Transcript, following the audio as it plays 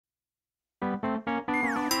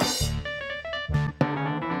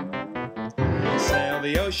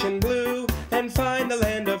the ocean blue and find the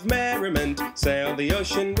land of merriment. Sail the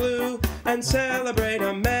ocean blue and celebrate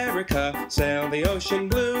America. Sail the ocean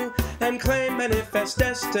blue and claim manifest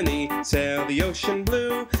destiny. Sail the ocean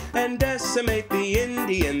blue and decimate the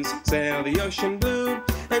Indians. Sail the ocean blue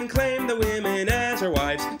and claim the women as our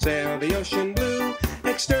wives. Sail the ocean blue,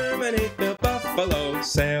 exterminate the buffalo.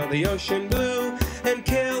 Sail the ocean blue and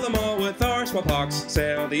kill them all with our smallpox.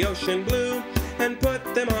 Sail the ocean blue and put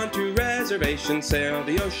them onto reservations. Sail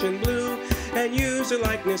the ocean blue and use their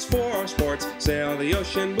likeness for our sports. Sail the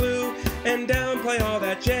ocean blue and downplay all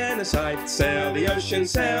that genocide. Sail the ocean,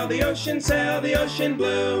 sail the ocean, sail the ocean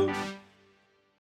blue.